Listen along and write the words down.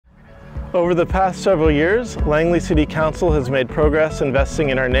Over the past several years, Langley City Council has made progress investing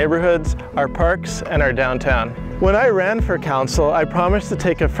in our neighborhoods, our parks, and our downtown. When I ran for council, I promised to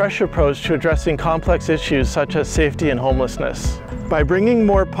take a fresh approach to addressing complex issues such as safety and homelessness. By bringing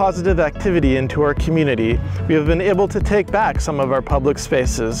more positive activity into our community, we have been able to take back some of our public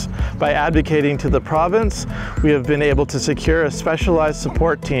spaces. By advocating to the province, we have been able to secure a specialized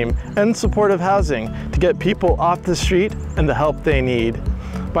support team and supportive housing to get people off the street and the help they need.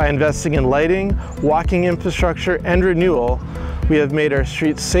 By investing in lighting, walking infrastructure, and renewal, we have made our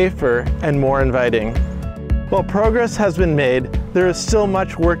streets safer and more inviting. While progress has been made, there is still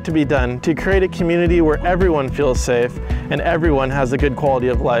much work to be done to create a community where everyone feels safe and everyone has a good quality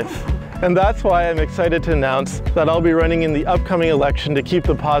of life. And that's why I'm excited to announce that I'll be running in the upcoming election to keep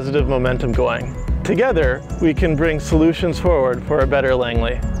the positive momentum going. Together, we can bring solutions forward for a better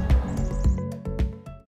Langley.